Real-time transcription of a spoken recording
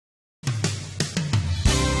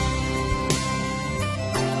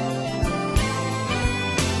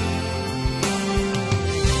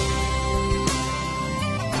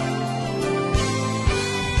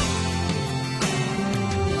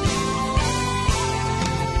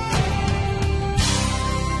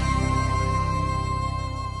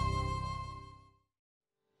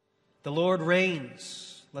The Lord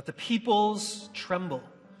reigns. Let the peoples tremble.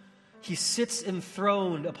 He sits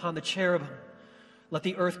enthroned upon the cherubim. Let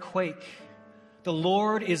the earth quake. The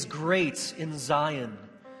Lord is great in Zion.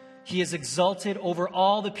 He is exalted over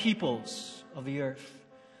all the peoples of the earth.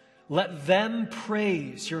 Let them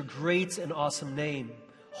praise your great and awesome name.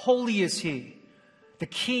 Holy is He. The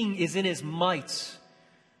King is in His might,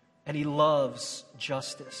 and He loves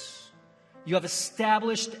justice. You have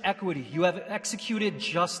established equity. You have executed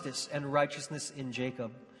justice and righteousness in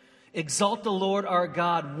Jacob. Exalt the Lord our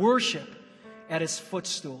God. Worship at His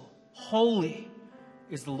footstool. Holy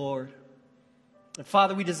is the Lord. And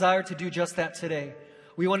Father, we desire to do just that today.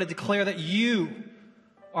 We want to declare that You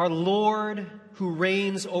are Lord who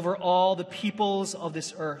reigns over all the peoples of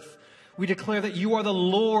this earth. We declare that You are the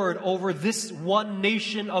Lord over this one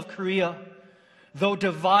nation of Korea. Though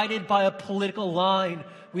divided by a political line,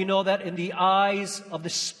 we know that in the eyes of the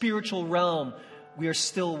spiritual realm, we are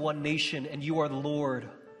still one nation, and You are the Lord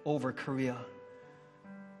over Korea.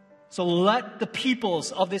 So let the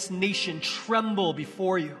peoples of this nation tremble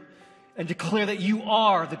before You and declare that You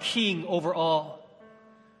are the King over all.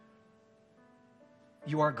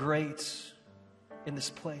 You are great in this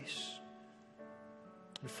place.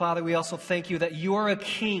 And Father, we also thank You that You are a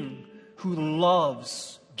King who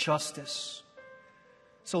loves justice.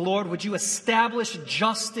 So Lord, would You establish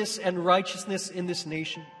justice and righteousness in this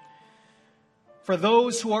nation? For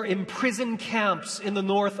those who are in prison camps in the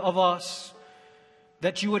north of us,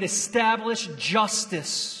 that You would establish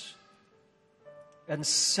justice and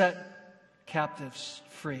set captives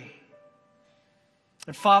free.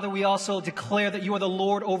 And Father, we also declare that You are the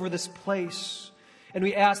Lord over this place. And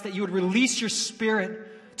we ask that You would release Your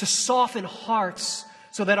Spirit to soften hearts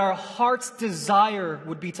so that our heart's desire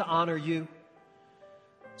would be to honor You.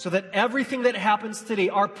 So that everything that happens today,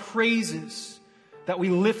 our praises that we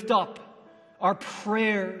lift up, our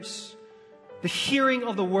prayers, the hearing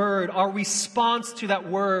of the Word, our response to that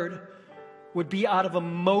Word would be out of a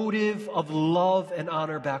motive of love and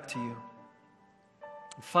honor back to You.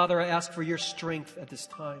 Father, I ask for Your strength at this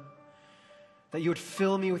time, that You would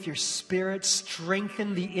fill me with Your Spirit,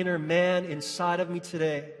 strengthen the inner man inside of me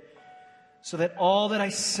today, so that all that I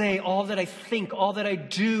say, all that I think, all that I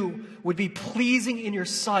do would be pleasing in Your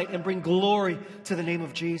sight and bring glory to the name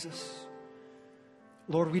of Jesus.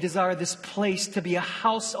 Lord, we desire this place to be a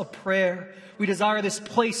house of prayer. We desire this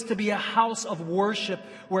place to be a house of worship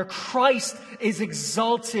where Christ is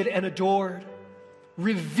exalted and adored,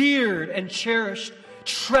 revered and cherished,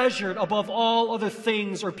 treasured above all other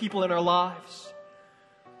things or people in our lives.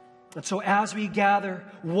 And so as we gather,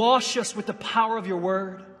 wash us with the power of Your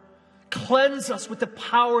Word. Cleanse us with the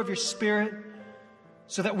power of Your Spirit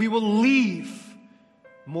so that we will leave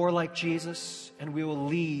more like Jesus and we will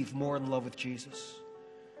leave more in love with Jesus.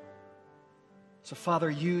 So Father,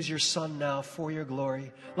 use Your Son now for Your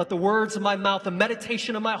glory. Let the words of my mouth, the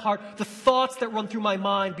meditation of my heart, the thoughts that run through my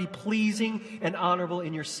mind be pleasing and honorable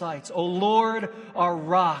in Your sight. O Lord, our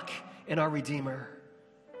rock and our Redeemer.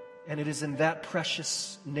 And it is in that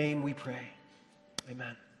precious name we pray.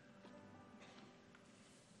 Amen.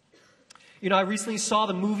 You know, I recently saw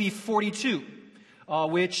the movie 42,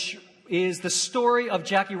 which is the story of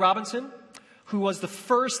Jackie Robinson, who was the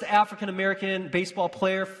first African-American baseball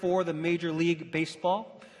player for the Major League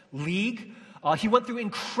Baseball League. He went through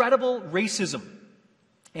incredible racism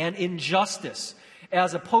and injustice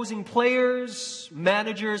as opposing players,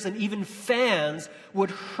 managers, and even fans would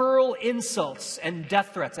hurl insults and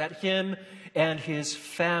death threats at him and his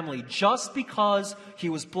family just because he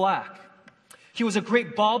was black. He was a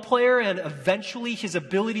great ball player, and eventually his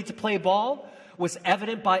ability to play ball was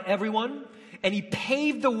evident by everyone. And he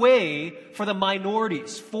paved the way for the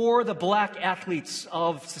minorities, for the black athletes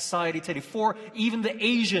of society today, for even the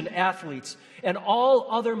Asian athletes and all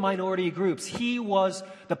other minority groups. He was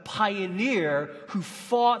the pioneer who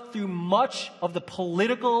fought through much of the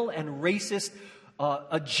political and racist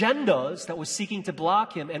agendas that was seeking to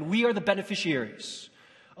block him, and we are the beneficiaries.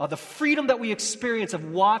 The freedom that we experience of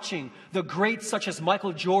watching the greats such as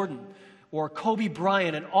Michael Jordan or Kobe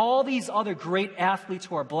Bryant and all these other great athletes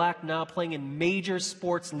who are black now playing in major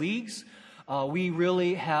sports leagues, we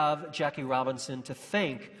really have Jackie Robinson to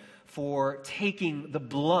thank for taking the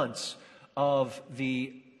blunt of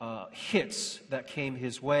the hits that came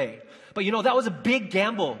his way. But you know, that was a big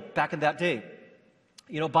gamble back in that day,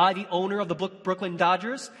 you know, by the owner of the Brooklyn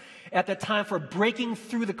Dodgers at that time for breaking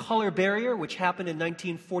through the color barrier, which happened in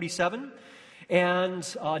 1947.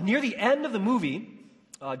 And near the end of the movie,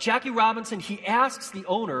 Jackie Robinson, he asks the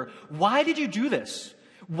owner, "Why did you do this?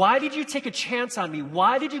 Why did you take a chance on me?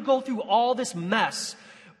 Why did you go through all this mess?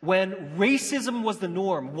 when racism was the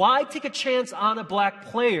norm? Why take a chance on a black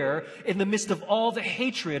player in the midst of all the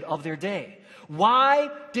hatred of their day? Why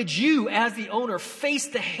did you, as the owner, face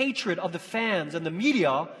the hatred of the fans and the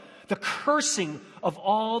media, the cursing of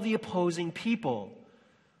all the opposing people?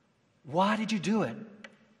 Why did you do it?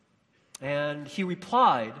 And he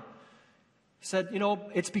replied, he said,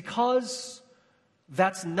 it's because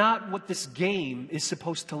that's not what this game is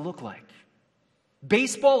supposed to look like.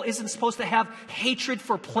 Baseball isn't supposed to have hatred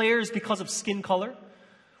for players because of skin color.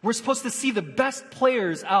 We're supposed to see the best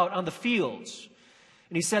players out on the fields.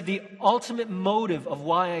 And he said, the ultimate motive of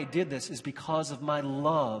why I did this is because of my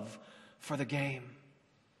love for the game.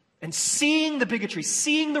 And seeing the bigotry,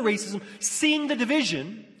 seeing the racism, seeing the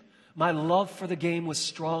division, my love for the game was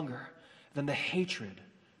stronger than the hatred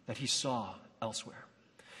that he saw elsewhere.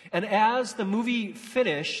 And as the movie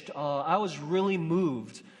finished, I was really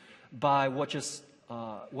moved by what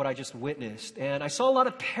I just witnessed. And I saw a lot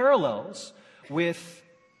of parallels with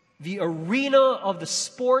the arena of the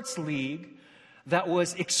sports league that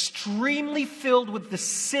was extremely filled with the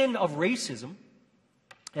sin of racism,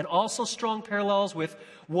 and also strong parallels with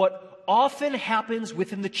what often happens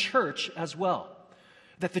within the church as well.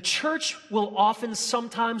 That the church will often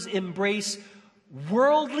sometimes embrace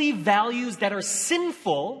worldly values that are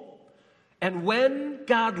sinful, and when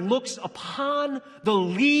God looks upon the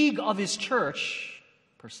league of his church,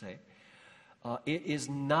 per se, it is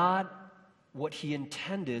not what he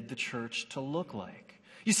intended the church to look like.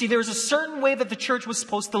 You see, there's a certain way that the church was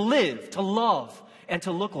supposed to live, to love, and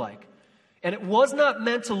to look like. And it was not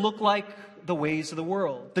meant to look like the ways of the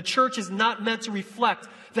world. The church is not meant to reflect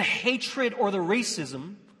the hatred or the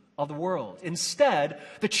racism of the world. Instead,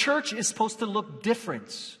 the church is supposed to look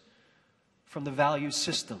different from the value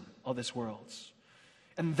system of this world.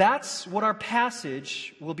 And that's what our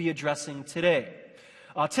passage will be addressing today.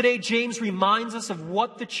 Today, James reminds us of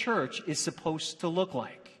what the church is supposed to look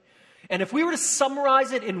like. And if we were to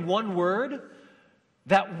summarize it in one word,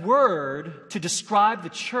 that word to describe the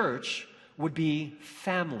church would be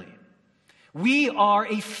family. We are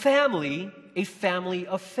a family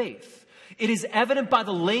of faith. It is evident by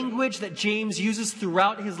the language that James uses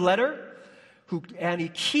throughout his letter. And he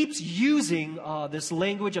keeps using this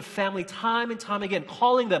language of family time and time again,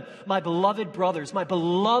 calling them my beloved brothers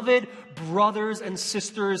and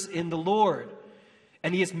sisters in the Lord.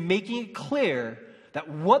 And he is making it clear that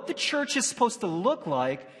what the church is supposed to look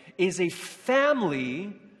like is a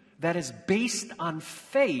family that is based on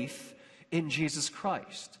faith in Jesus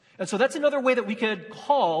Christ. And so that's another way that we could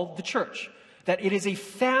call the church, that it is a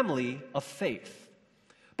family of faith.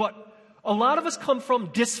 But a lot of us come from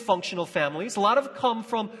dysfunctional families. A lot of us come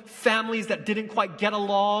from families that didn't quite get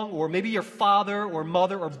along, or maybe your father or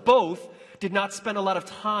mother or both did not spend a lot of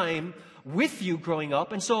time with you growing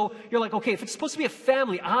up. And so you're like, okay, if it's supposed to be a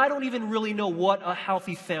family, I don't even really know what a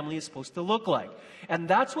healthy family is supposed to look like. And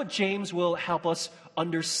that's what James will help us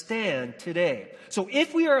understand today. So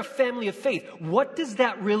if we are a family of faith, what does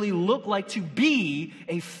that really look like to be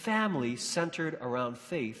a family centered around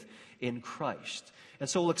faith in Christ? And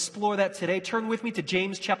so we'll explore that today. Turn with me to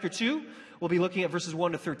James chapter 2. We'll be looking at verses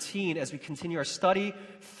 1 to 13 as we continue our study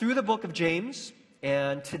through the book of James.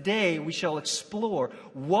 And today we shall explore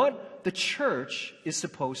what the church is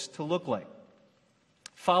supposed to look like.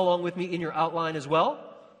 Follow along with me in your outline as well.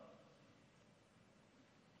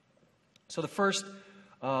 So the first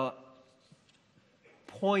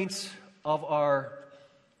point of our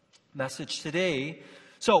message today.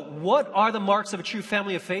 So what are the marks of a true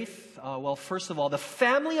family of faith? Well, first of all, the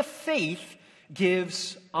family of faith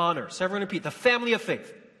gives honor. So everyone repeat, the family of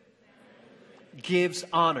faith gives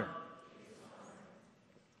honor.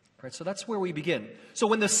 All right, so that's where we begin. So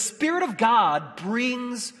when the Spirit of God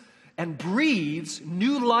brings and breathes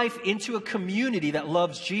new life into a community that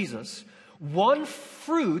loves Jesus, one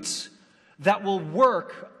fruit that will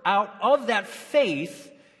work out of that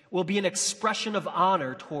faith will be an expression of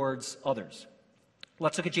honor towards others.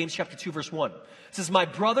 Let's look at James chapter 2, verse 1. It says, my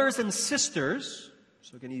brothers and sisters,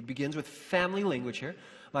 so again he begins with family language here.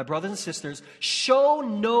 My brothers and sisters, show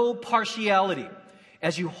no partiality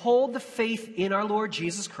as you hold the faith in our Lord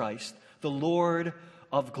Jesus Christ, the Lord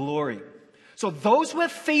of glory. So those who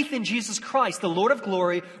have faith in Jesus Christ, the Lord of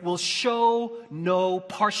glory, will show no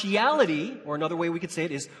partiality, or another way we could say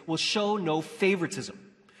it is, will show no favoritism.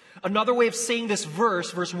 Another way of saying this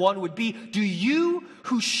verse 1, would be, do you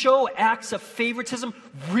who show acts of favoritism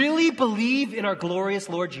really believe in our glorious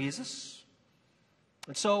Lord Jesus?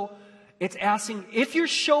 And so it's asking, if you're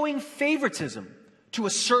showing favoritism to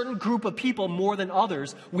a certain group of people more than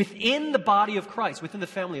others within the body of Christ, within the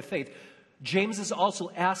family of faith, James is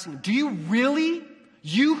also asking, do you really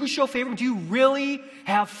You who show favor, do you really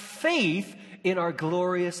have faith in our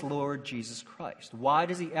glorious Lord Jesus Christ? Why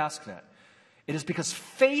does he ask that? It is because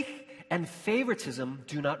faith and favoritism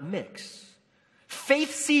do not mix.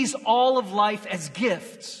 Faith sees all of life as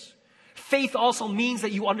gifts. Faith also means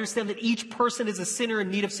that you understand that each person is a sinner in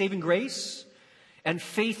need of saving grace. And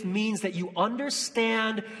faith means that you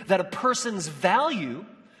understand that a person's value,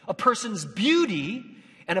 a person's beauty,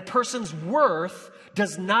 and a person's worth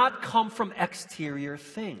does not come from exterior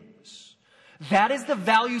things. That is the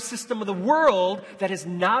value system of the world that is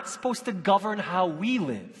not supposed to govern how we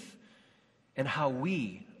live and how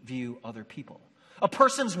we view other people. A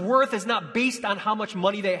person's worth is not based on how much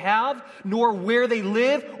money they have, nor where they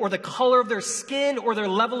live, or the color of their skin, or their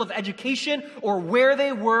level of education, or where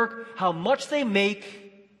they work, how much they make.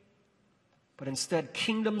 But instead,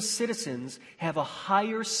 kingdom citizens have a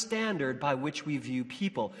higher standard by which we view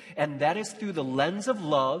people, and that is through the lens of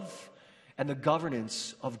love and the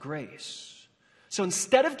governance of grace. So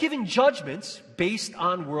instead of giving judgments based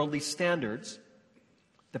on worldly standards,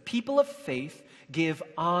 the people of faith give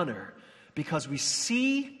honor because we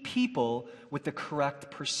see people with the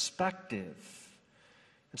correct perspective.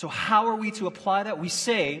 And so how are we to apply that? We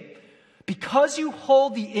say, because you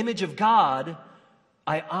hold the image of God,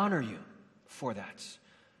 I honor you for that.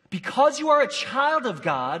 Because you are a child of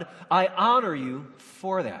God, I honor you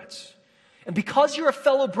for that. And because you're a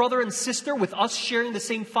fellow brother and sister with us sharing the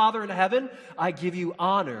same Father in heaven, I give you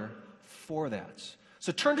honor for that.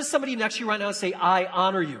 So turn to somebody next to you right now and say, I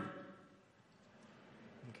honor you.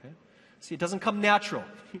 Okay? See, it doesn't come natural,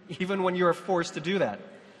 even when you're forced to do that.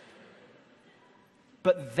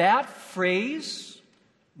 But that phrase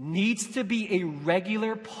needs to be a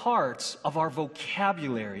regular part of our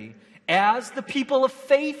vocabulary as the people of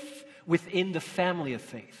faith within the family of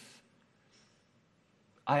faith.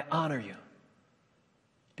 I honor you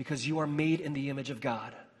because you are made in the image of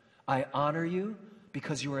God. I honor you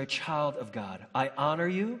because you are a child of God. I honor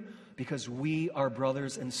you because we are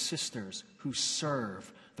brothers and sisters who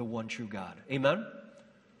serve the one true God. Amen?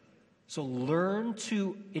 So learn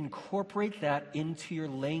to incorporate that into your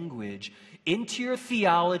language, into your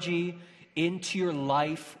theology, into your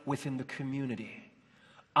life within the community.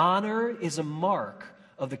 Honor is a mark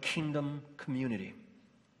of the kingdom community.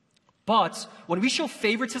 But when we show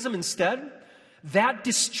favoritism instead, that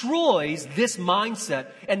destroys this mindset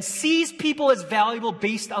and sees people as valuable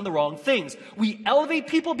based on the wrong things. We elevate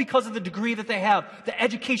people because of the degree that they have, the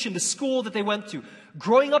education, the school that they went to.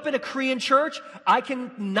 Growing up in a Korean church, I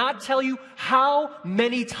can not tell you how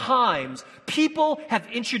many times people have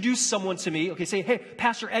introduced someone to me, okay, say, hey,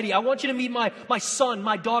 Pastor Eddie, I want you to meet my son,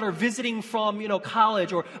 my daughter visiting from,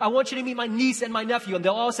 college, or I want you to meet my niece and my nephew. And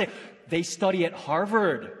they'll all say, they study at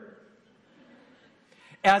Harvard.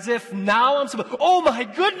 As if now I'm supposed, oh my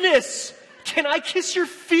goodness, can I kiss your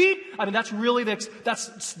feet? I mean, that's really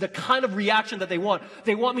that's the kind of reaction that they want.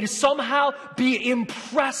 They want me to somehow be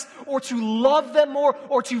impressed or to love them more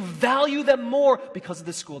or to value them more because of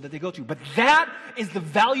the school that they go to. But that is the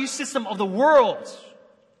value system of the world,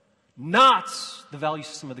 not the value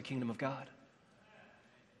system of the kingdom of God.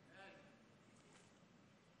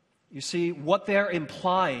 You see, what they're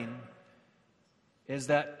implying is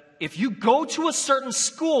that if you go to a certain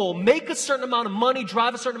school, make a certain amount of money,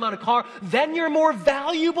 drive a certain amount of car, then you're more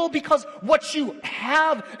valuable because what you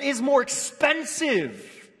have is more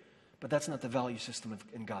expensive. But that's not the value system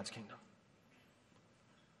in God's kingdom.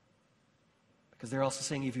 Because they're also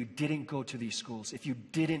saying if you didn't go to these schools, if you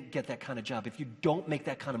didn't get that kind of job, if you don't make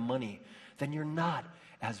that kind of money, then you're not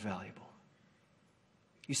as valuable.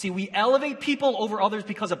 You see, we elevate people over others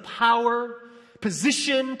because of power,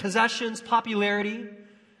 position, possessions, popularity.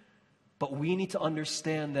 But we need to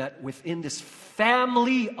understand that within this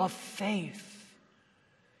family of faith,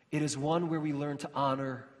 it is one where we learn to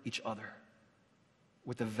honor each other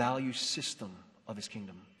with the value system of His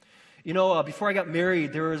kingdom. Before I got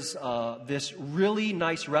married, there was this really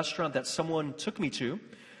nice restaurant that someone took me to.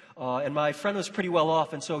 And my friend was pretty well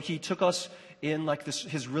off, and so he took us in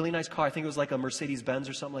his really nice car. I think it was like a Mercedes-Benz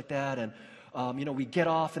or something like that. And we get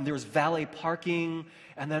off and there was valet parking,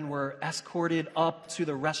 and then we're escorted up to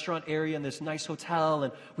the restaurant area in this nice hotel,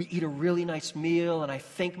 and we eat a really nice meal, and I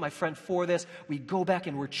thank my friend for this. We go back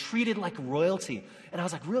and we're treated like royalty. And I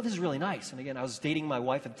was like, really, this is really nice. And again, I was dating my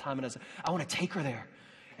wife at the time, and I was like, I want to take her there.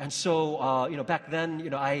 And so, back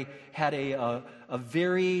then, I had a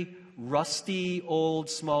very rusty, old,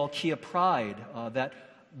 small Kia Pride that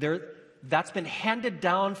that's been handed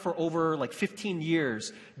down for over like 15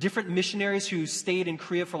 years. Different missionaries who stayed in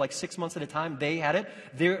Korea for like 6 months at a time, they had it.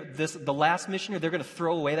 The last missionary, they're going to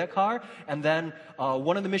throw away that car. And then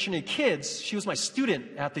one of the missionary kids, she was my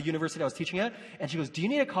student at the university I was teaching at, and she goes, do you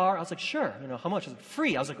need a car? I was like, sure. How much? I was like,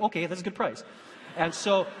 free. I was like, okay, that's a good price. And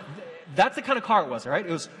so that's the kind of car it was, all right?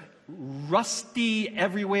 It was rusty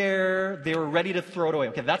everywhere. They were ready to throw it away.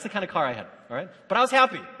 Okay, that's the kind of car I had, all right? But I was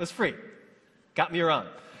happy. It was free. Got me around.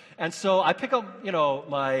 And so I pick up,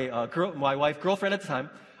 my wife, girlfriend at the time.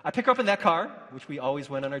 I pick her up in that car, which we always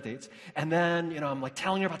went on our dates. And then, I'm like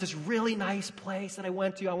telling her about this really nice place that I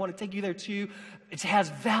went to. I want to take you there too. It has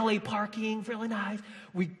valet parking, really nice.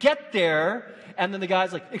 We get there, and then the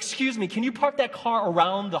guy's like, excuse me, can you park that car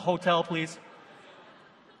around the hotel, please?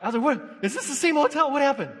 I was like, what? Is this the same hotel? What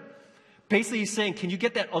happened? Basically, he's saying, can you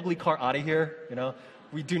get that ugly car out of here?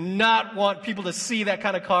 We do not want people to see that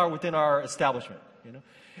kind of car within our establishment,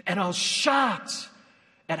 And I was shocked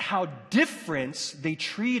at how different they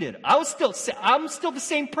treated. I'm still the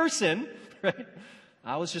same person, right?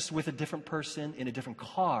 I was just with a different person in a different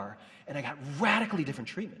car, and I got radically different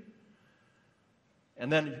treatment.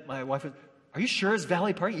 And then my wife was, are you sure it's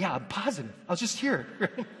valet parking? Yeah, I'm positive. I was just here.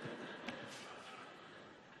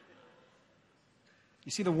 You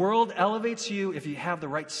see, the world elevates you if you have the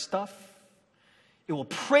right stuff. It will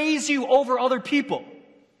praise you over other people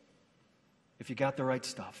if you got the right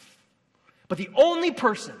stuff. But the only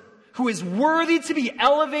person who is worthy to be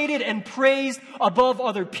elevated and praised above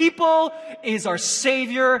other people is our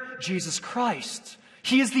Savior, Jesus Christ.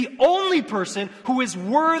 He is the only person who is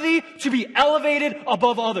worthy to be elevated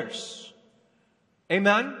above others.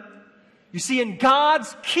 Amen? You see, in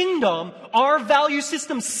God's kingdom, our value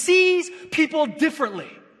system sees people differently.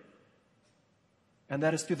 And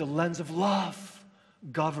that is through the lens of love,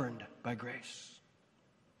 governed by grace.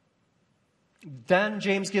 Then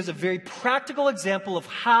James gives a very practical example of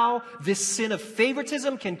how this sin of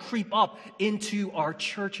favoritism can creep up into our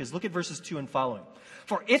churches. Look at verses 2 and following.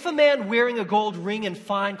 For if a man wearing a gold ring and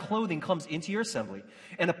fine clothing comes into your assembly,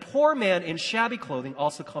 and a poor man in shabby clothing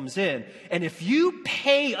also comes in, and if you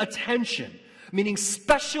pay attention, meaning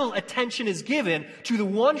special attention is given to the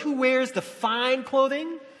one who wears the fine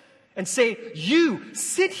clothing, and say, you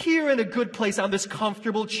sit here in a good place on this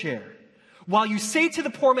comfortable chair, while you say to the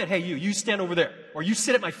poor man, hey, you stand over there, or you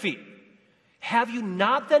sit at my feet. Have you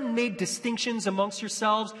not then made distinctions amongst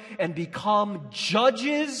yourselves and become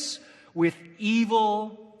judges with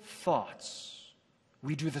evil thoughts?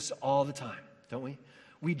 We do this all the time, don't we?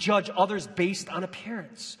 We judge others based on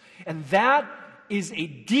appearance. And that is a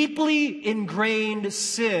deeply ingrained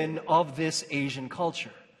sin of this Asian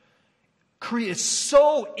culture. Korea is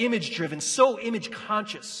so image-driven, so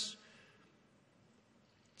image-conscious.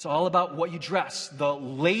 It's all about what you dress, the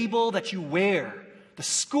label that you wear, the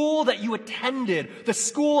school that you attended, the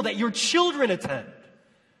school that your children attend.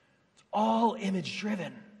 It's all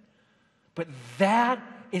image-driven. But that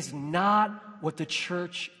is not what the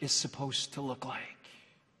church is supposed to look like.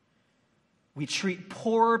 We treat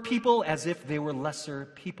poorer people as if they were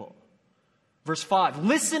lesser people. Verse 5,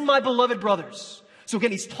 listen, my beloved brothers. So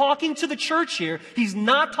again, he's talking to the church here. He's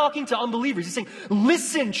not talking to unbelievers. He's saying,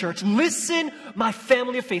 listen, church, listen, my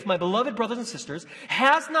family of faith, my beloved brothers and sisters.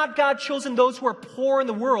 Has not God chosen those who are poor in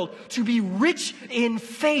the world to be rich in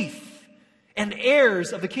faith and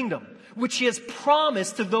heirs of the kingdom, which he has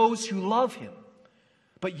promised to those who love him?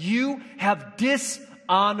 But you have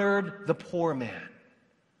dishonored the poor man.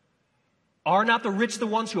 Are not the rich the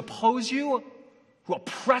ones who oppose you, who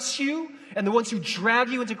oppress you, and the ones who drag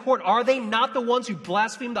you into court? Are they not the ones who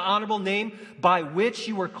blaspheme the honorable name by which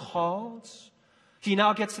you were called? He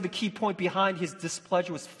now gets to the key point behind his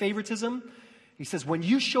displeasure with favoritism. He says, when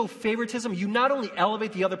you show favoritism, you not only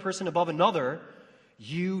elevate the other person above another,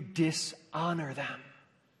 you dishonor them.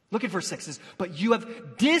 Look at verse 6. It says, but you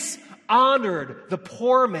have dishonored the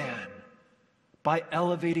poor man by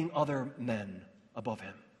elevating other men above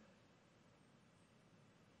him.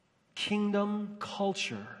 Kingdom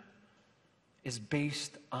culture is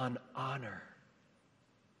based on honor.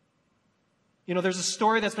 There's a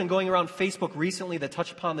story that's been going around Facebook recently that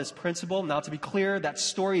touched upon this principle. Now, to be clear, that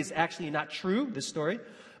story is actually not true, this story,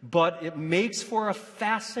 but it makes for a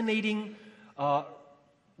fascinating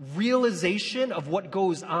realization of what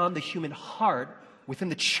goes on the human heart within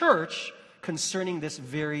the church concerning this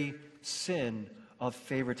very sin of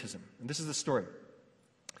favoritism. And this is the story.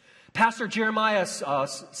 Pastor Jeremiah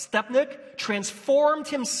Stepnick transformed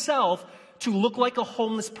himself to look like a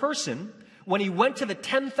homeless person when he went to the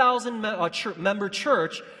 10,000 member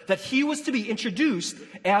church that he was to be introduced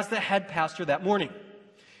as the head pastor that morning.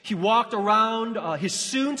 He walked around his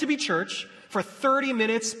soon-to-be church, for 30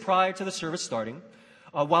 minutes prior to the service starting,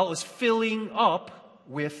 while it was filling up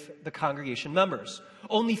with the congregation members.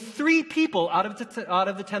 Only 3 people out of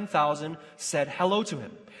the 10,000 said hello to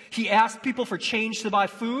him. He asked people for change to buy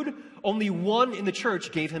food. Only 1 in the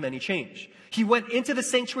church gave him any change. He went into the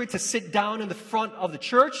sanctuary to sit down in the front of the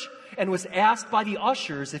church and was asked by the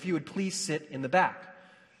ushers if he would please sit in the back.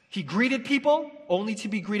 He greeted people, only to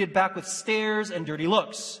be greeted back with stares and dirty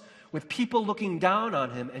looks, with people looking down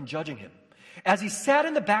on him and judging him. As he sat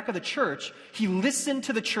in the back of the church, he listened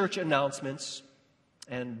to the church announcements,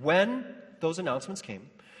 and when those announcements came,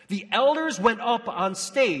 the elders went up on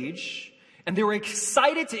stage, and they were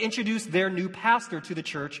excited to introduce their new pastor to the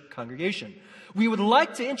church congregation. We would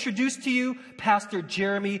like to introduce to you Pastor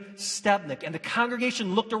Jeremy Stepnick. And the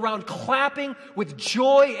congregation looked around, clapping with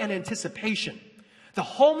joy and anticipation. The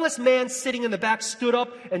homeless man sitting in the back stood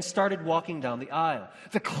up and started walking down the aisle.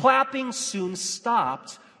 The clapping soon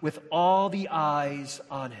stopped with all the eyes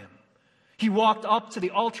on him. He walked up to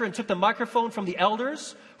the altar and took the microphone from the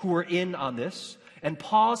elders who were in on this and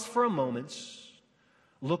paused for a moment,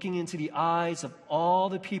 looking into the eyes of all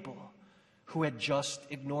the people who had just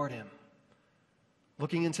ignored him.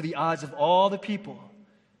 Looking into the eyes of all the people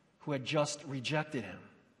who had just rejected him.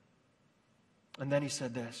 And then he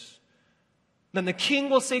said this, "Then the king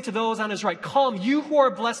will say to those on his right, 'Come, you who are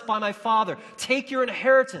blessed by my Father, take your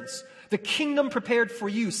inheritance, the kingdom prepared for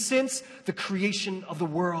you since the creation of the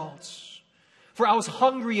world. For I was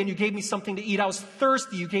hungry and you gave me something to eat. I was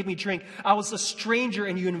thirsty, you gave me drink. I was a stranger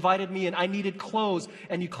and you invited me in. I needed clothes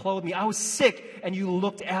and you clothed me. I was sick and you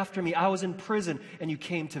looked after me. I was in prison and you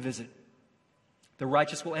came to visit.' The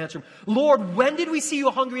righteous will answer him, 'Lord, when did we see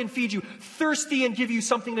you hungry and feed you, thirsty and give you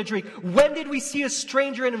something to drink? When did we see a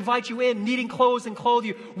stranger and invite you in, needing clothes and clothe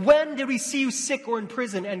you? When did we see you sick or in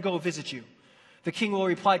prison and go visit you?' The king will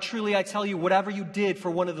reply, 'Truly I tell you, whatever you did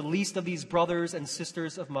for one of the least of these brothers and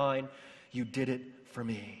sisters of mine, you did it for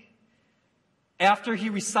me.'" After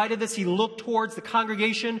he recited this, he looked towards the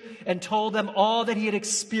congregation and told them all that he had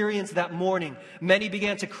experienced that morning. Many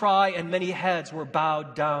began to cry and many heads were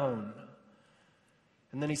bowed down.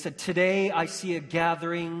 And then he said, "Today I see a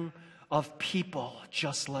gathering of people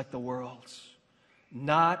just like the world,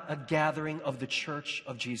 not a gathering of the church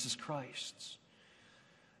of Jesus Christ."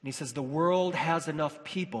 And he says, "The world has enough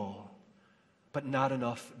people, but not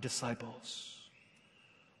enough disciples.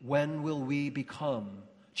 When will we become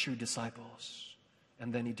true disciples?"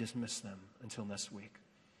 And then he dismissed them until next week.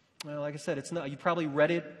 Well, like I said, it's not. You probably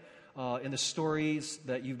read it in the stories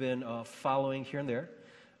that you've been following here and there.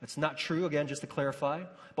 It's not true, again, just to clarify.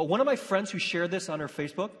 But one of my friends who shared this on her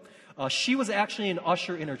Facebook, she was actually an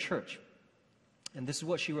usher in her church. And this is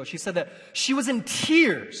what she wrote. She said that she was in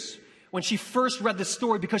tears when she first read this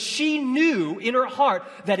story because she knew in her heart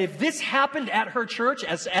that if this happened at her church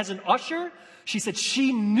as an usher, she said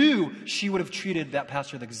she knew she would have treated that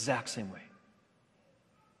pastor the exact same way.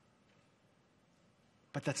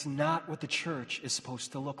 But that's not what the church is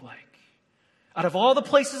supposed to look like. Out of all the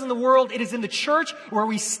places in the world, it is in the church where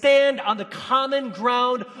we stand on the common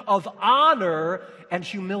ground of honor and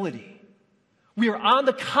humility. We are on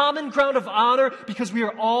the common ground of honor because we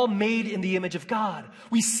are all made in the image of God.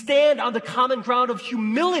 We stand on the common ground of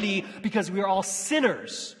humility because we are all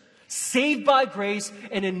sinners, saved by grace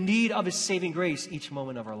and in need of His saving grace each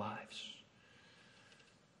moment of our lives.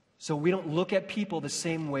 So we don't look at people the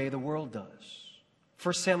same way the world does.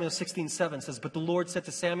 1 Samuel 16:7 says, "But the Lord said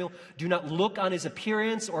to Samuel, 'Do not look on his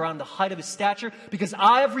appearance or on the height of his stature, because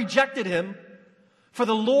I have rejected him. For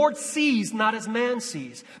the Lord sees not as man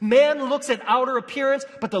sees. Man looks at outer appearance,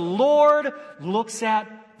 but the Lord looks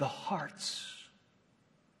at the hearts.'"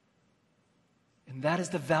 And that is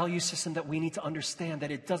the value system that we need to understand, that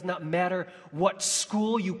it does not matter what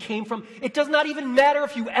school you came from. It does not even matter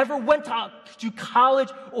if you ever went to college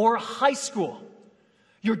or high school.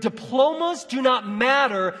 Your diplomas do not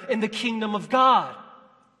matter in the kingdom of God.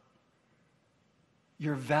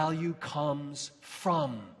 Your value comes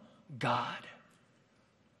from God,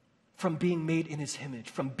 from being made in His image,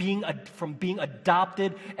 from being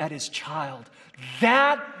adopted as His child.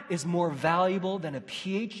 That is more valuable than a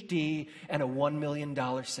PhD and a $1 million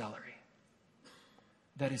salary.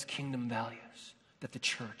 That is kingdom values that the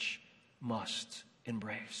church must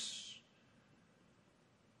embrace.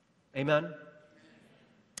 Amen?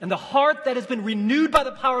 And the heart that has been renewed by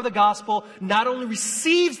the power of the gospel not only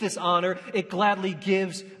receives this honor, it gladly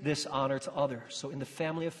gives this honor to others. So in the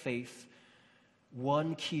family of faith,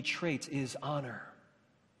 one key trait is honor,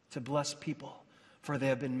 to bless people, for they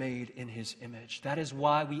have been made in His image. That is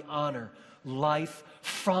why we honor life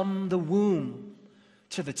from the womb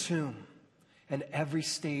to the tomb and every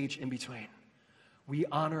stage in between. We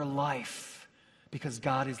honor life because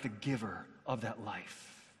God is the giver of that life.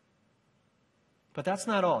 But that's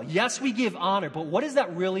not all. Yes, we give honor, but what is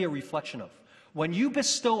that really a reflection of? When you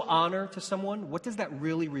bestow honor to someone, what does that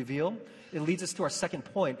really reveal? It leads us to our second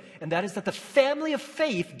point, and that is that the family of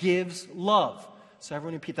faith gives love. So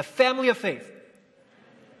everyone repeat, the family of faith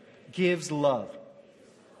gives love.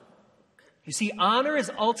 You see, honor is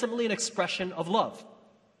ultimately an expression of love.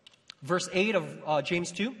 Verse 8 of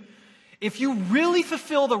James 2, if you really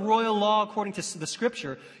fulfill the royal law according to the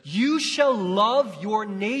scripture, you shall love your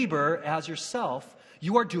neighbor as yourself.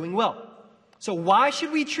 You are doing well. So why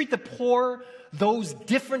should we treat the poor, those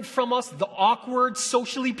different from us, the awkward,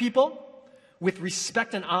 socially people, with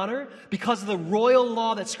respect and honor? Because of the royal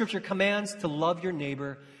law that scripture commands to love your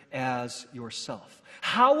neighbor as yourself.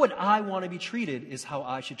 How would I want to be treated is how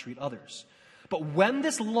I should treat others. But when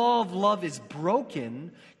this law of love is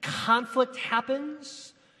broken, conflict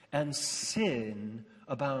happens and sin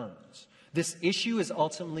abounds. This issue is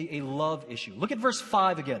ultimately a love issue. Look at verse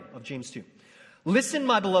 5 again of James 2. Listen,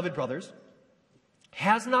 my beloved brothers.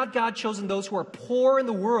 Has not God chosen those who are poor in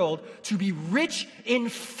the world to be rich in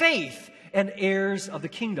faith and heirs of the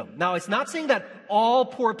kingdom? Now, it's not saying that all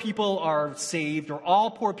poor people are saved or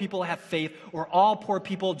all poor people have faith or all poor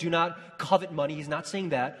people do not covet money. He's not saying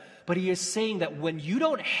that. But he is saying that when you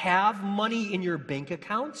don't have money in your bank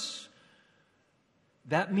accounts,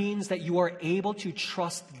 that means that you are able to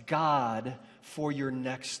trust God for your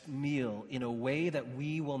next meal in a way that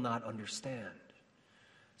we will not understand.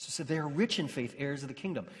 So they are rich in faith, heirs of the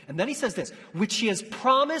kingdom. And then he says this, which he has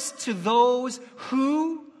promised to those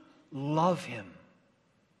who love him.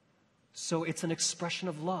 So it's an expression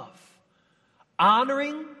of love.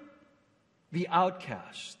 Honoring the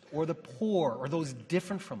outcast or the poor or those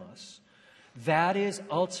different from us, that is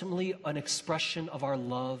ultimately an expression of our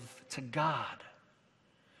love to God.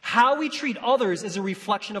 How we treat others is a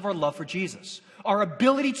reflection of our love for Jesus. Our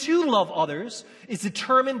ability to love others is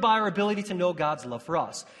determined by our ability to know God's love for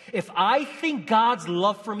us. If I think God's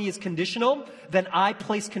love for me is conditional, then I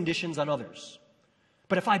place conditions on others.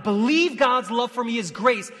 But if I believe God's love for me is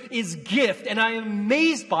grace, is gift, and I am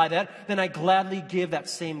amazed by that, then I gladly give that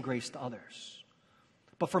same grace to others.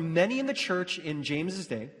 But for many in the church in James's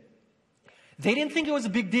day, they didn't think it was a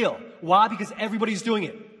big deal. Why? Because everybody's doing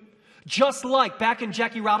it. Just like back in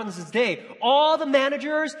Jackie Robinson's day, all the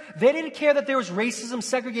managers, they didn't care that there was racism,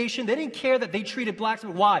 segregation. They didn't care that they treated blacks.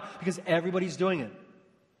 Why? Because everybody's doing it.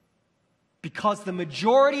 Because the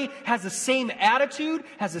majority has the same attitude,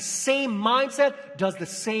 has the same mindset, does the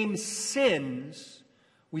same sins,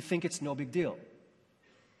 we think it's no big deal.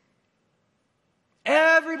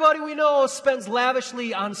 Everybody we know spends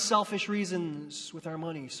lavishly on selfish reasons with our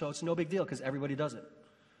money, so it's no big deal because everybody does it.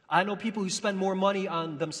 I know people who spend more money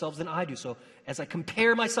on themselves than I do. So as I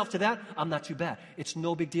compare myself to that, I'm not too bad. It's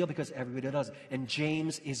no big deal because everybody does it. And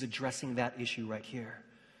James is addressing that issue right here.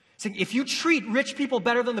 Saying if you treat rich people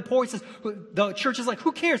better than the poor, he says, the church is like,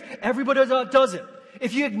 who cares? Everybody does it.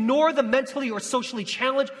 If you ignore the mentally or socially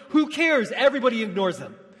challenged, who cares? Everybody ignores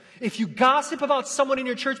them. If you gossip about someone in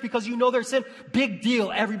your church because you know their sin, big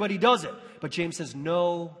deal. Everybody does it. But James says,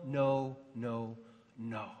 no, no, no,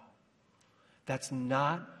 no. That's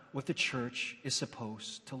not what the church is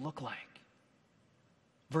supposed to look like.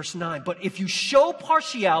 Verse 9, but if you show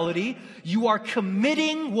partiality, you are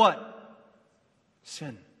committing what?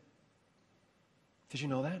 Sin. Did you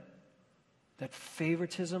know that? That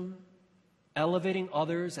favoritism, elevating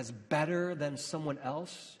others as better than someone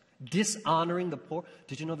else, dishonoring the poor.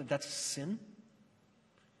 Did you know that that's sin?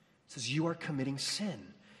 It says you are committing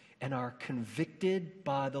sin and are convicted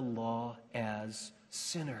by the law as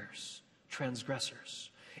sinners, transgressors.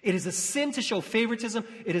 It is a sin to show favoritism.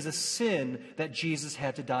 It is a sin that Jesus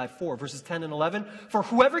had to die for. Verses 10 and 11. For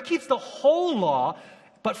whoever keeps the whole law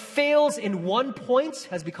but fails in one point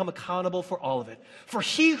has become accountable for all of it. For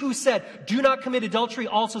he who said, do not commit adultery,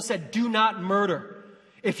 also said, do not murder.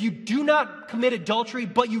 If you do not commit adultery,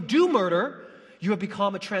 but you do murder, you have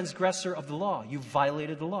become a transgressor of the law. You've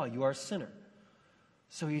violated the law. You are a sinner.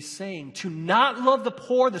 So he's saying to not love the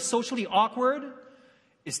poor, the socially awkward,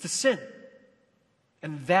 is to sin.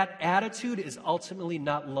 And that attitude is ultimately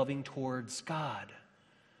not loving towards God.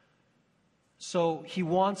 So he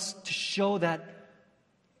wants to show that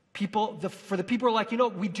for the people who are like,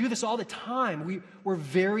 we do this all the time. We're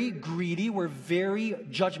very greedy. We're very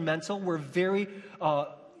judgmental. We're very,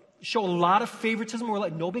 show a lot of favoritism. We're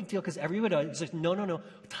like, no big deal because everybody does. It's like, no,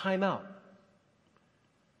 time out.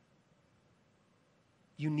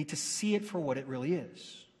 You need to see it for what it really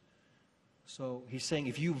is. So he's saying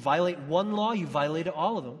if you violate one law, you violated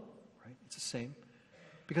all of them. Right? It's the same.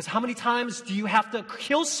 Because how many times do you have to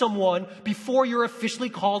kill someone before you're officially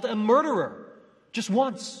called a murderer? Just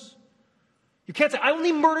once. You can't say, I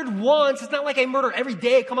only murdered once. It's not like I murder every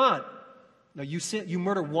day. Come on. No, you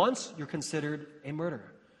murder once, you're considered a murderer.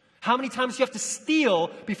 How many times do you have to steal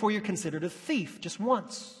before you're considered a thief? Just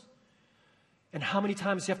once. And how many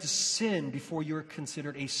times do you have to sin before you're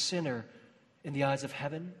considered a sinner in the eyes of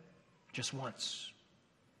heaven? Just once.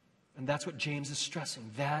 And that's what James is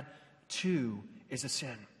stressing. That, too, is a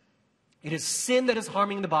sin. It is sin that is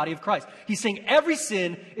harming the body of Christ. He's saying every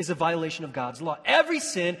sin is a violation of God's law. Every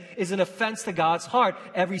sin is an offense to God's heart.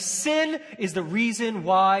 Every sin is the reason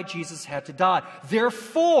why Jesus had to die.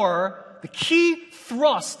 Therefore, the key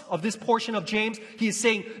thrust of this portion of James, he is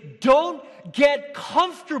saying, don't get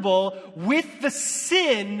comfortable with the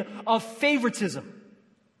sin of favoritism.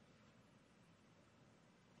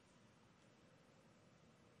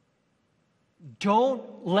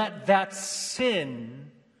 Don't let that sin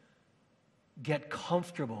get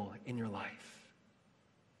comfortable in your life.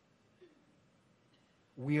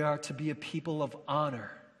 We are to be a people of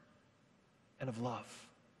honor and of love.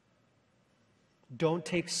 Don't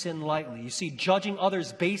take sin lightly. You see, judging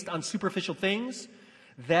others based on superficial things,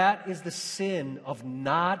 that is the sin of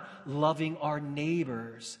not loving our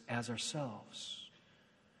neighbors as ourselves.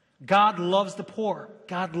 God loves the poor.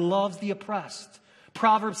 God loves the oppressed.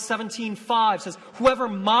 Proverbs 17:5 says, whoever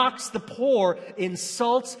mocks the poor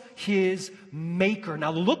insults his maker.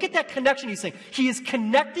 Now look at that connection he's saying. He is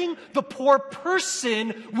connecting the poor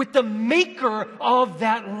person with the maker of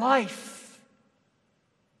that life.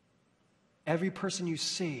 Every person you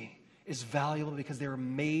see is valuable because they were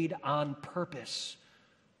made on purpose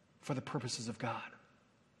for the purposes of God.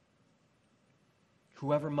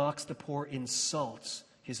 Whoever mocks the poor insults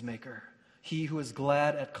his maker. He who is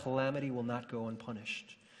glad at calamity will not go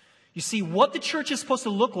unpunished. You see, what the church is supposed to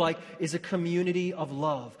look like is a community of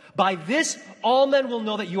love. By this, all men will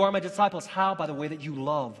know that you are my disciples. How? By the way that you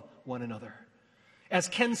love one another. As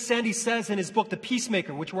Ken Sande says in his book, The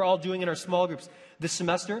Peacemaker, which we're all doing in our small groups this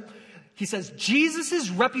semester, he says, Jesus'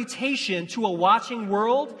 reputation to a watching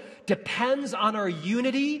world depends on our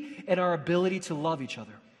unity and our ability to love each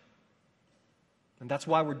other. And that's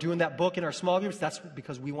why we're doing that book in our small groups. That's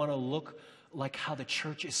because we want to look like how the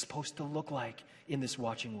church is supposed to look like in this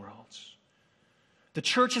watching world. The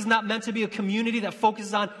church is not meant to be a community that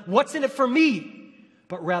focuses on what's in it for me,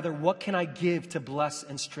 but rather what can I give to bless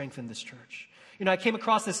and strengthen this church. You know, I came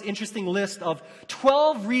across this interesting list of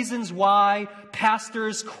 12 reasons why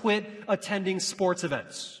pastors quit attending sports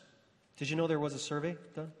events. Did you know there was a survey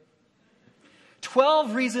done?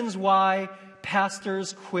 12 reasons why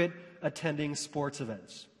pastors quit attending sports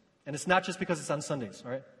events. And it's not just because it's on Sundays, all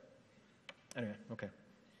right? Anyway, okay.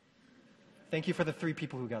 Thank you for the 3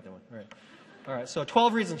 people who got that one. All right. All right, so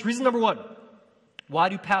 12 reasons. Reason number 1. Why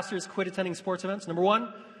do pastors quit attending sports events? Number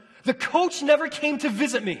 1, the coach never came to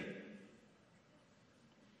visit me.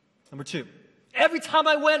 Number 2, every time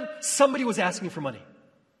I went, somebody was asking for money.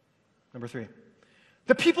 Number 3,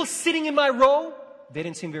 the people sitting in my row, they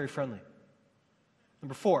didn't seem very friendly.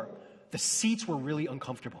 Number 4, the seats were really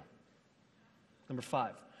uncomfortable. Number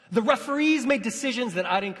 5, the referees made decisions that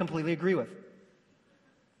I didn't completely agree with.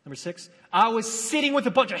 Number 6, I was sitting with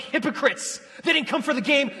a bunch of hypocrites. They didn't come for the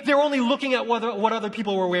game. They were only looking at what other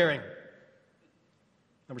people were wearing.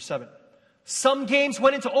 Number 7, some games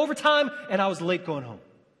went into overtime and I was late going home.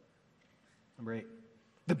 Number 8,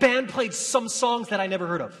 the band played some songs that I never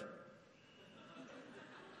heard of.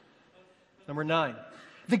 Number 9,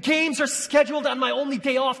 the games are scheduled on my only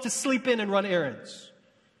day off to sleep in and run errands.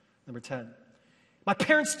 Number 10, my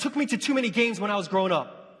parents took me to too many games when I was growing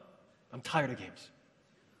up. I'm tired of games.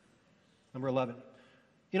 Number 11,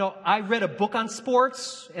 you know, I read a book on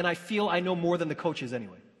sports and I feel I know more than the coaches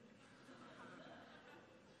anyway.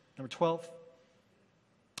 Number 12,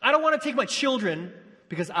 I don't want to take my children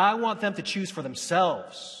because I want them to choose for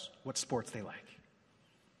themselves what sports they like.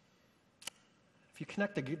 If you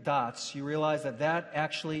connect the dots, you realize that that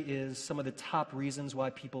actually is some of the top reasons why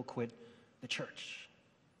people quit the church.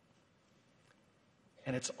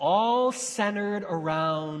 And it's all centered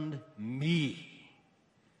around me.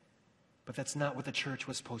 But that's not what the church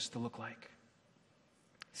was supposed to look like.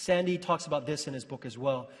 Sande talks about this in his book as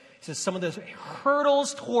well. He says some of the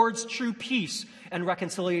hurdles towards true peace and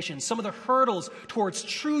reconciliation, some of the hurdles towards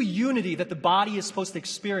true unity that the body is supposed to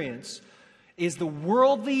experience is the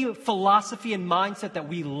worldly philosophy and mindset that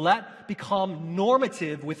we let become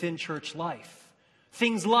normative within church life.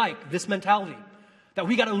 Things like this mentality that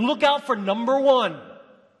we got to look out for number 1.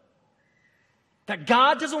 That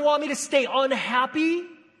God doesn't want me to stay unhappy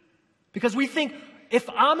because we think If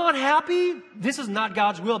I'm unhappy, this is not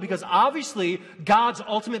God's will, because obviously God's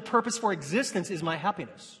ultimate purpose for existence is my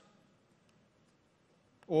happiness.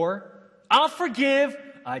 Or, I'll forgive,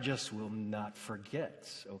 I just will not forget,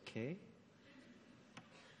 okay?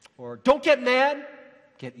 Or, don't get mad,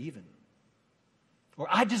 get even. Or,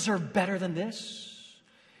 I deserve better than this.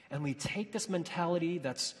 And we take this mentality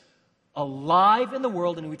that's alive in the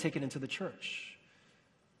world and we take it into the church.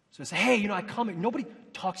 So say, hey, I come here. Nobody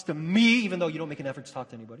talks to me, even though you don't make an effort to talk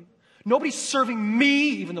to anybody. Nobody's serving me,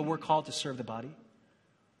 even though we're called to serve the body.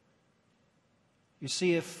 You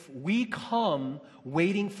see, if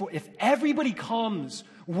everybody comes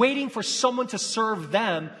waiting for someone to serve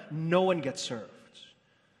them, no one gets served.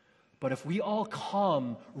 But if we all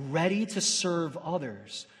come ready to serve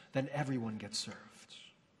others, then everyone gets served.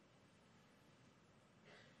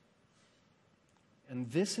 And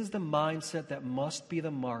this is the mindset that must be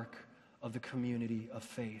the mark of the community of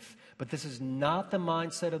faith. But this is not the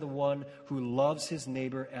mindset of the one who loves his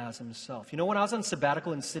neighbor as himself. When I was on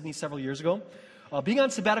sabbatical in Sydney several years ago, being on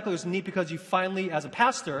sabbatical is neat because you finally, as a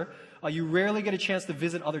pastor, you rarely get a chance to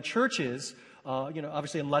visit other churches,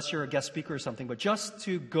 obviously unless you're a guest speaker or something, but just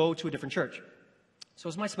to go to a different church. So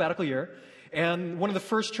it was my sabbatical year, and one of the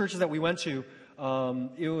first churches that we went to,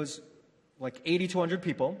 it was like 80 to 100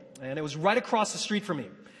 people, and it was right across the street from me.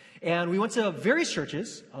 And we went to various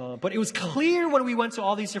churches, but it was clear when we went to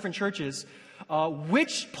all these different churches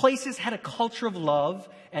which places had a culture of love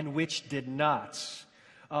and which did not.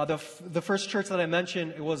 The first church that I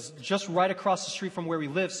mentioned, it was just right across the street from where we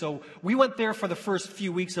live, so we went there for the first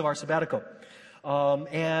few weeks of our sabbatical.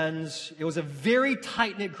 And it was a very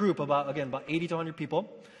tight-knit group, about 80 to 100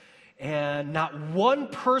 people. And not one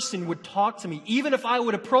person would talk to me, even if I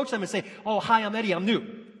would approach them and say, oh, hi, I'm Eddie, I'm new.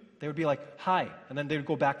 They would be like, hi, and then they would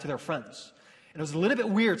go back to their friends. And it was a little bit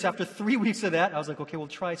weird, so after 3 weeks of that, I was like, okay, we'll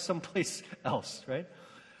try someplace else, right?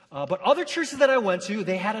 But other churches that I went to,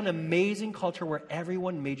 they had an amazing culture where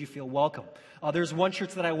everyone made you feel welcome. There's one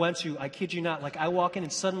church that I went to, I kid you not, like I walk in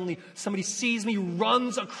and suddenly somebody sees me,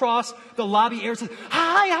 runs across the lobby area and says,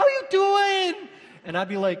 hi, how you doing? And I'd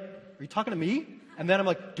be like, are you talking to me? And then I'm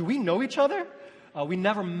like, do we know each other? We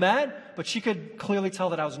never met, but she could clearly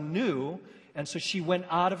tell that I was new. And so she went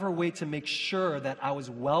out of her way to make sure that I was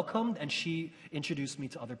welcomed, and she introduced me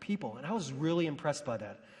to other people. And I was really impressed by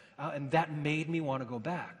that. And that made me want to go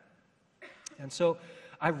back. And so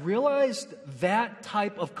I realized that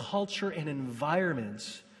type of culture and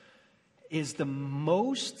environment is the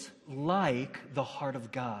most like the heart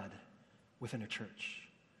of God within a church.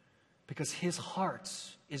 Because his heart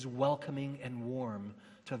is welcoming and warm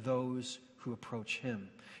to those who approach him.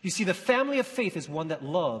 You see, the family of faith is one that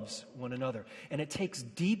loves one another. And it takes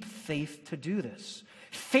deep faith to do this.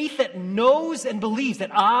 Faith that knows and believes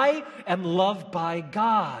that I am loved by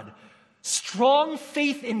God. Strong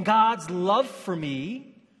faith in God's love for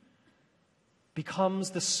me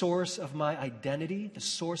becomes the source of my identity, the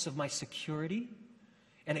source of my security,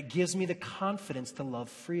 and it gives me the confidence to love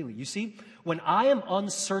freely. You see, when I am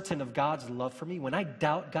uncertain of God's love for me, when I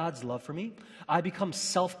doubt God's love for me, I become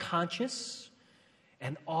self-conscious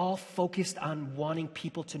and all focused on wanting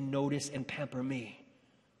people to notice and pamper me.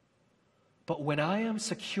 But when I am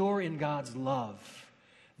secure in God's love,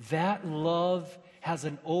 that love has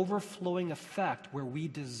an overflowing effect where we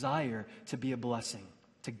desire to be a blessing,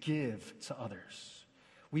 to give to others.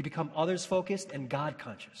 We become others-focused and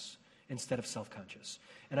God-conscious instead of self-conscious.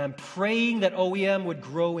 And I'm praying that OEM would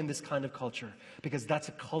grow in this kind of culture, because that's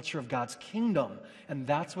a culture of God's kingdom, and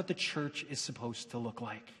that's what the church is supposed to look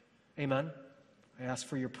like. Amen? I ask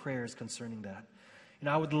for your prayers concerning that. And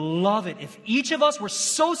I would love it if each of us were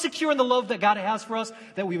so secure in the love that God has for us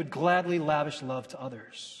that we would gladly lavish love to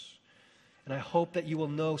others. And I hope that you will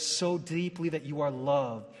know so deeply that you are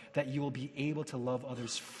loved, that you will be able to love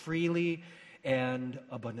others freely and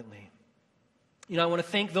abundantly. I want to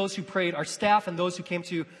thank those who prayed, our staff, and those who came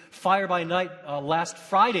to Fire by Night last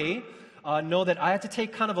Friday. Know that I had to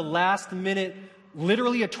take kind of a last minute,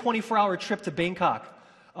 literally a 24-hour trip to Bangkok.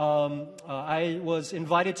 I was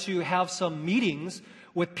invited to have some meetings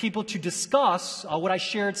with people to discuss what I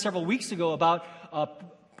shared several weeks ago about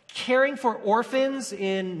caring for orphans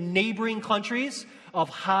in neighboring countries of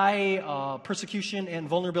high persecution and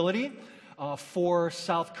vulnerability, for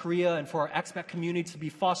South Korea and for our expat community to be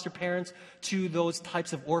foster parents to those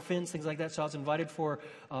types of orphans, things like that. So I was invited for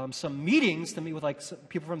some meetings to meet with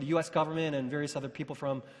people from the U.S. government and various other people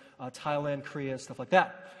from Thailand, Korea, stuff like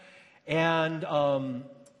that. And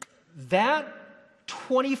that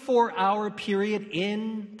 24-hour period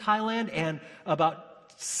in Thailand and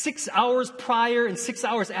about 6 hours prior and 6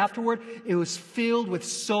 hours afterward, it was filled with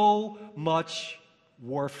so much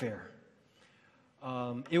warfare.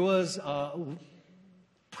 It was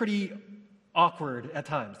pretty awkward at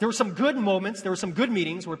times. There were some good moments, there were some good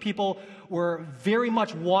meetings where people were very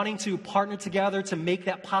much wanting to partner together to make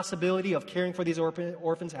that possibility of caring for these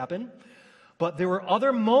orphans happen. But there were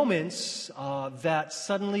other moments that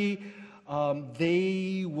suddenly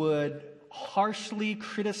they would harshly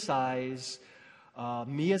criticize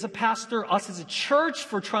me as a pastor, us as a church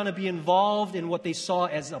for trying to be involved in what they saw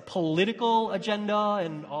as a political agenda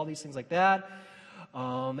and all these things like that.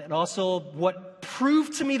 And also what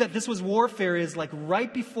proved to me that this was warfare is like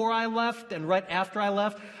right before I left and right after I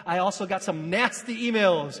left, I also got some nasty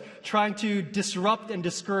emails trying to disrupt and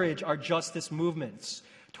discourage our justice movements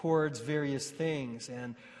towards various things.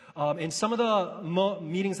 And in some of the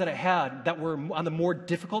meetings that I had that were on the more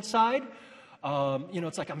difficult side,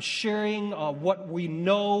 it's like I'm sharing what we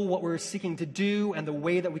know, what we're seeking to do, and the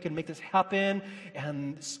way that we can make this happen,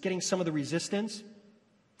 and getting some of the resistance.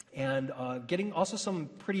 And getting also some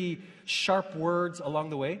pretty sharp words along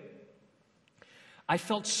the way. I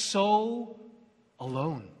felt so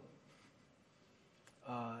alone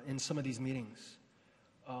in some of these meetings.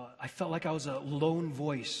 I felt like I was a lone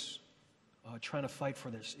voice trying to fight for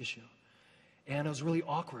this issue. And it was really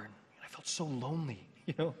awkward. I felt so lonely,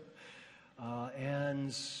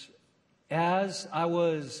 and as I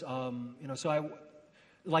was,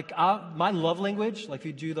 my love language, like if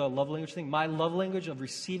you do the love language thing, my love language of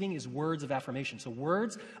receiving is words of affirmation. So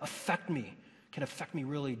words can affect me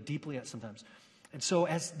really deeply at sometimes. And so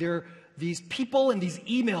as these people and these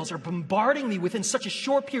emails are bombarding me within such a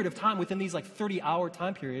short period of time, within these 30-hour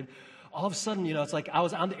time period, all of a sudden, it's like I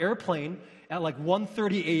was on the airplane at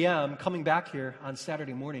 1:30 a.m. coming back here on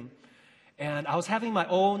Saturday morning. And I was having my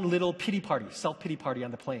own little pity party, self-pity party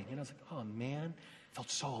on the plane. I was like, oh man, I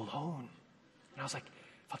felt so alone. And I was like,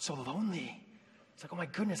 felt so lonely. It's like, oh my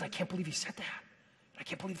goodness, I can't believe he said that. I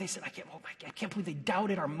can't believe they said, I can't believe they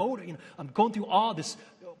doubted our motive. I'm going through all this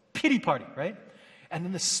pity party, right? And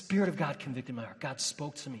then the Spirit of God convicted my heart. God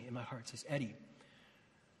spoke to me in my heart. Says, Eddie,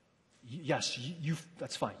 yes,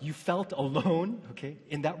 that's fine. You felt alone, okay,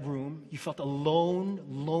 in that room. You felt alone,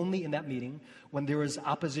 lonely in that meeting when there was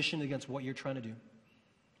opposition against what you're trying to do.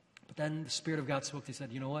 But then the Spirit of God spoke. He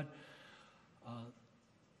said, you know what?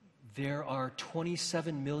 There are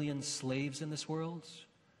 27 million slaves in this world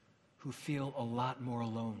who feel a lot more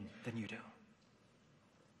alone than you do.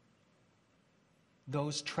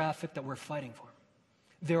 Those trafficked that we're fighting for.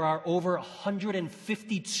 There are over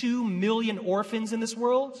 152 million orphans in this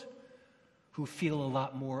world who feel a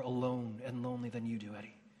lot more alone and lonely than you do,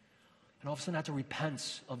 Eddie. And all of a sudden I had to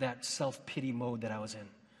repent of that self-pity mode that I was in.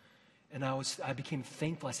 And I became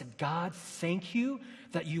thankful. I said, God, thank you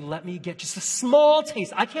that you let me get just a small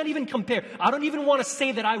taste. I can't even compare. I don't even want to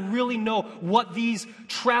say that I really know what these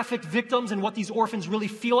trafficked victims and what these orphans really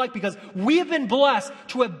feel like, because we have been blessed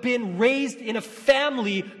to have been raised in a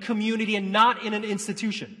family community and not in an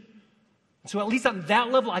institution. So at least on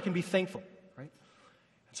that level, I can be thankful, right?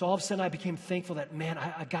 And so all of a sudden I became thankful that, man,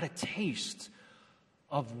 I got a taste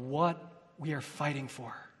of what we are fighting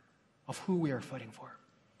for, of who we are fighting for.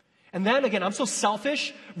 And then again, I'm so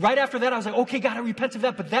selfish. Right after that, I was like, okay, God, I repent of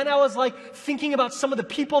that. But then I was thinking about some of the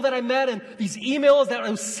people that I met and these emails that I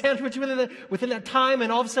was sandwiched within that time.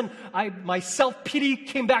 And all of a sudden, my self-pity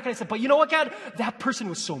came back and I said, but you know what, God? That person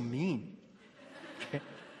was so mean. Okay?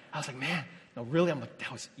 I was like, man, no, really? I'm like,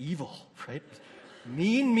 that was evil, right?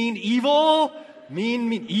 Mean, evil.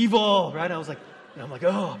 Mean, evil, right? I'm like,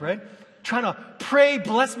 oh, right? Trying to pray,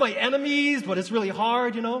 bless my enemies, but it's really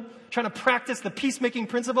hard, Trying to practice the peacemaking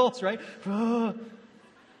principles, right?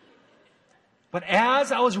 But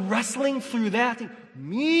as I was wrestling through that,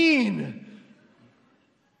 the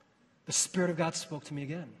Spirit of God spoke to me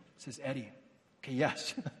again. It says, Eddie, okay,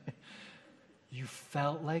 yes. You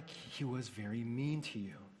felt like he was very mean to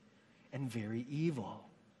you and very evil.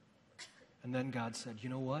 And then God said, you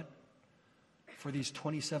know what? For these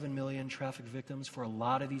 27 million traffic victims, for a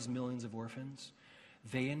lot of these millions of orphans,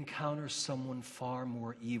 they encounter someone far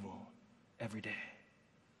more evil every day.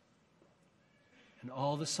 And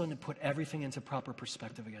all of a sudden, it put everything into proper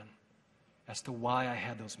perspective again as to why I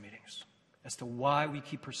had those meetings, as to why we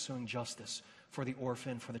keep pursuing justice for the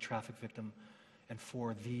orphan, for the traffic victim, and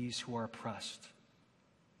for these who are oppressed.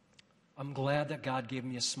 I'm glad that God gave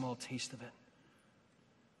me a small taste of it.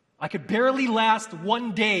 I could barely last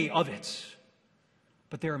one day of it.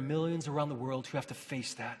 But there are millions around the world who have to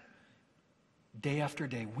face that day after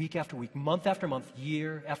day, week after week, month after month,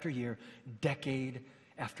 year after year, decade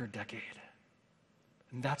after decade.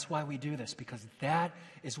 And that's why we do this, because that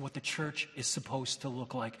is what the church is supposed to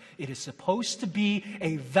look like. It is supposed to be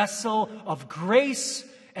a vessel of grace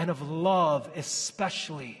and of love,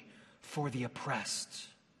 especially for the oppressed.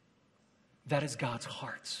 That is God's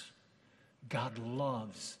heart. God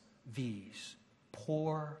loves these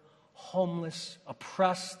poor, homeless,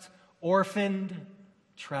 oppressed, orphaned,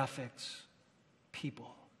 trafficked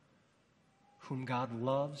people whom God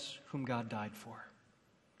loves, whom God died for.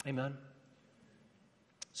 Amen?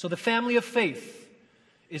 So the family of faith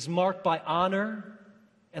is marked by honor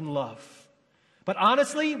and love. But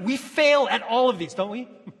honestly, we fail at all of these, don't we?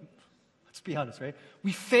 Let's be honest, right?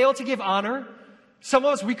 We fail to give honor. Some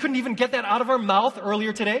of us, we couldn't even get that out of our mouth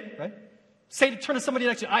earlier today, right? Turn to somebody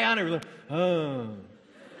next to you, I honor you. Like, oh.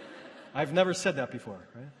 I've never said that before,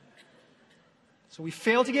 right? So we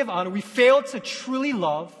fail to give honor. We fail to truly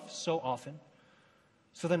love so often.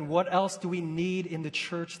 So then what else do we need in the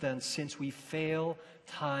church then, since we fail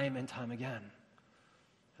time and time again?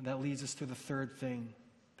 And that leads us to the third thing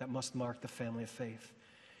that must mark the family of faith.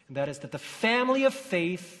 And that is that the family of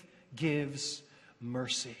faith gives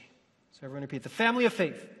mercy. So everyone repeat, the family of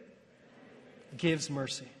faith gives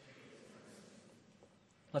mercy.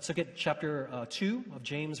 Let's look at chapter 2 of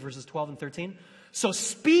James, verses 12 and 13. So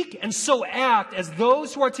speak and so act as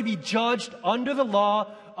those who are to be judged under the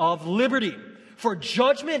law of liberty. For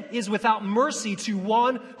judgment is without mercy to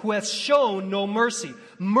one who has shown no mercy.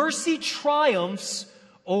 Mercy triumphs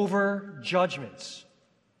over judgments.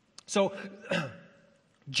 So,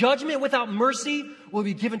 judgment without mercy will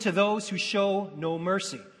be given to those who show no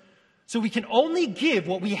mercy. So we can only give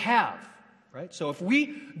what we have, right? So if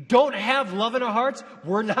we don't have love in our hearts,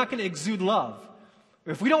 we're not going to exude love.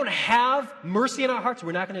 If we don't have mercy in our hearts,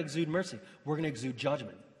 we're not going to exude mercy. We're going to exude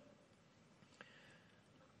judgment.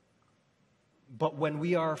 But when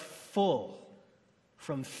we are full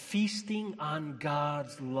from feasting on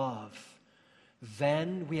God's love,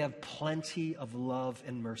 then we have plenty of love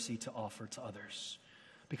and mercy to offer to others.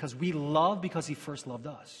 Because we love because He first loved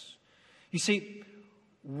us. You see,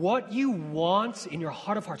 what you want in your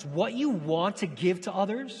heart of hearts, what you want to give to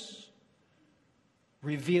others,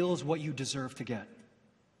 reveals what you deserve to get.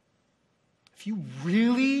 If you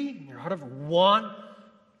really, in your heart of hearts, want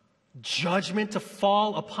judgment to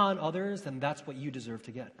fall upon others, then that's what you deserve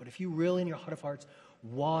to get. But if you really, in your heart of hearts,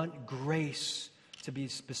 want grace to be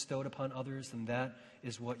bestowed upon others, then that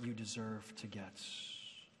is what you deserve to get.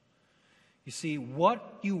 You see,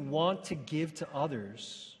 what you want to give to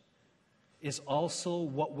others is also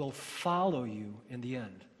what will follow you in the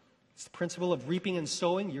end. It's the principle of reaping and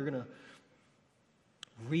sowing. You're going to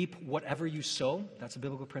reap whatever you sow. That's a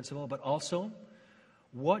biblical principle. But also,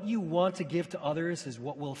 what you want to give to others is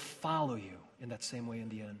what will follow you in that same way in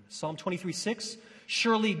the end. Psalm 23:6,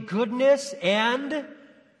 surely goodness and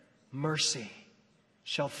mercy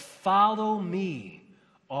shall follow me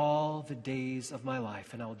all the days of my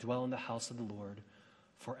life, and I will dwell in the house of the Lord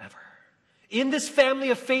forever. In this family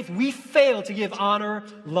of faith, we fail to give honor,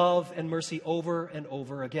 love, and mercy over and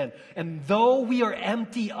over again. And though we are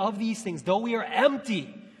empty of these things, though we are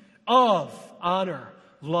empty of honor,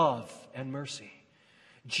 love, and mercy,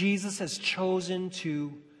 Jesus has chosen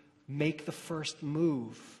to make the first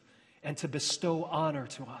move and to bestow honor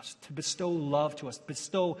to us, to bestow love to us,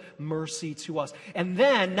 bestow mercy to us. And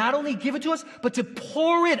then not only give it to us, but to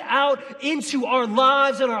pour it out into our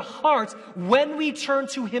lives and our hearts when we turn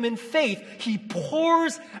to Him in faith. He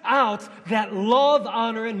pours out that love,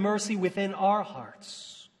 honor, and mercy within our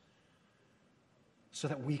hearts so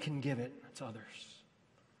that we can give it to others.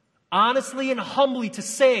 Honestly and humbly to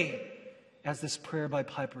say, as this prayer by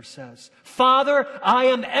Piper says, Father, I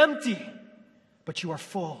am empty, but you are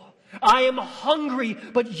full. I am hungry,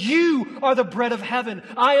 but you are the bread of heaven.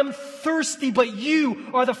 I am thirsty, but you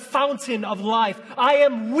are the fountain of life. I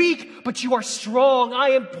am weak, but you are strong.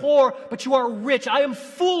 I am poor, but you are rich. I am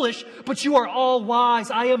foolish, but you are all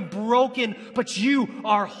wise. I am broken, but you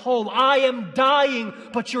are whole. I am dying,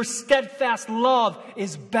 but your steadfast love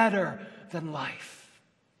is better than life.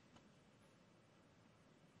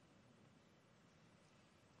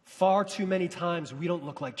 Far too many times we don't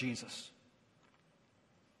look like Jesus.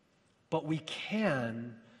 But we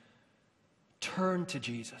can turn to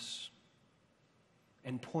Jesus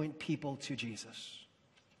and point people to Jesus.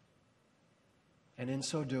 And in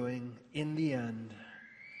so doing, in the end,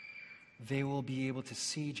 they will be able to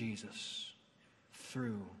see Jesus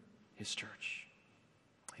through His church.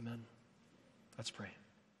 Amen. Let's pray.